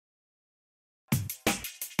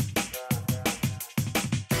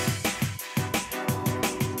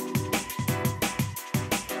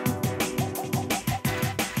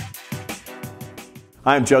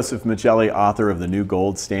I'm Joseph Michelli, author of the new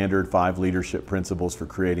gold standard 5 leadership principles for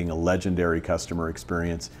creating a legendary customer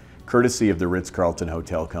experience, courtesy of the Ritz-Carlton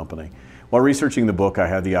Hotel Company. While researching the book, I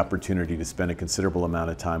had the opportunity to spend a considerable amount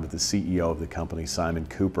of time with the CEO of the company, Simon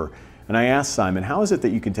Cooper. And I asked Simon, how is it that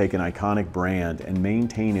you can take an iconic brand and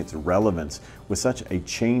maintain its relevance with such a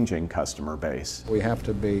changing customer base? We have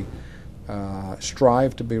to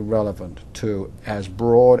strive to be relevant to as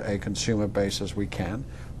broad a consumer base as we can,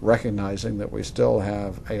 recognizing that we still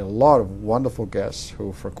have a lot of wonderful guests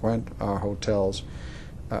who frequent our hotels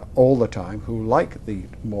all the time, who like the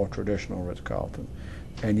more traditional Ritz-Carlton.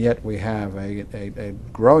 And yet we have a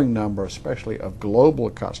growing number, especially of global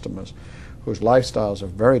customers, whose lifestyles are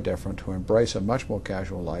very different, who embrace a much more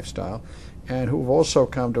casual lifestyle, and who've also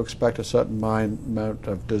come to expect a certain amount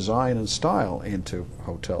of design and style into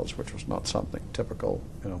hotels, which was not something typical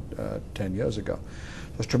 10 years ago.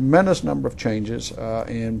 There's a tremendous number of changes,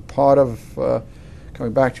 and part of,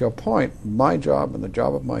 coming back to your point, my job and the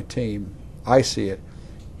job of my team, I see it,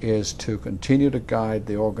 is to continue to guide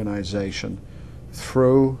the organization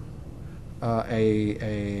through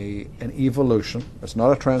an evolution. It's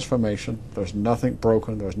not a transformation. There's nothing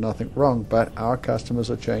broken, there's nothing wrong, but our customers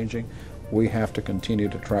are changing. We have to continue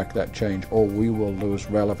to track that change, or we will lose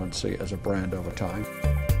relevancy as a brand over time.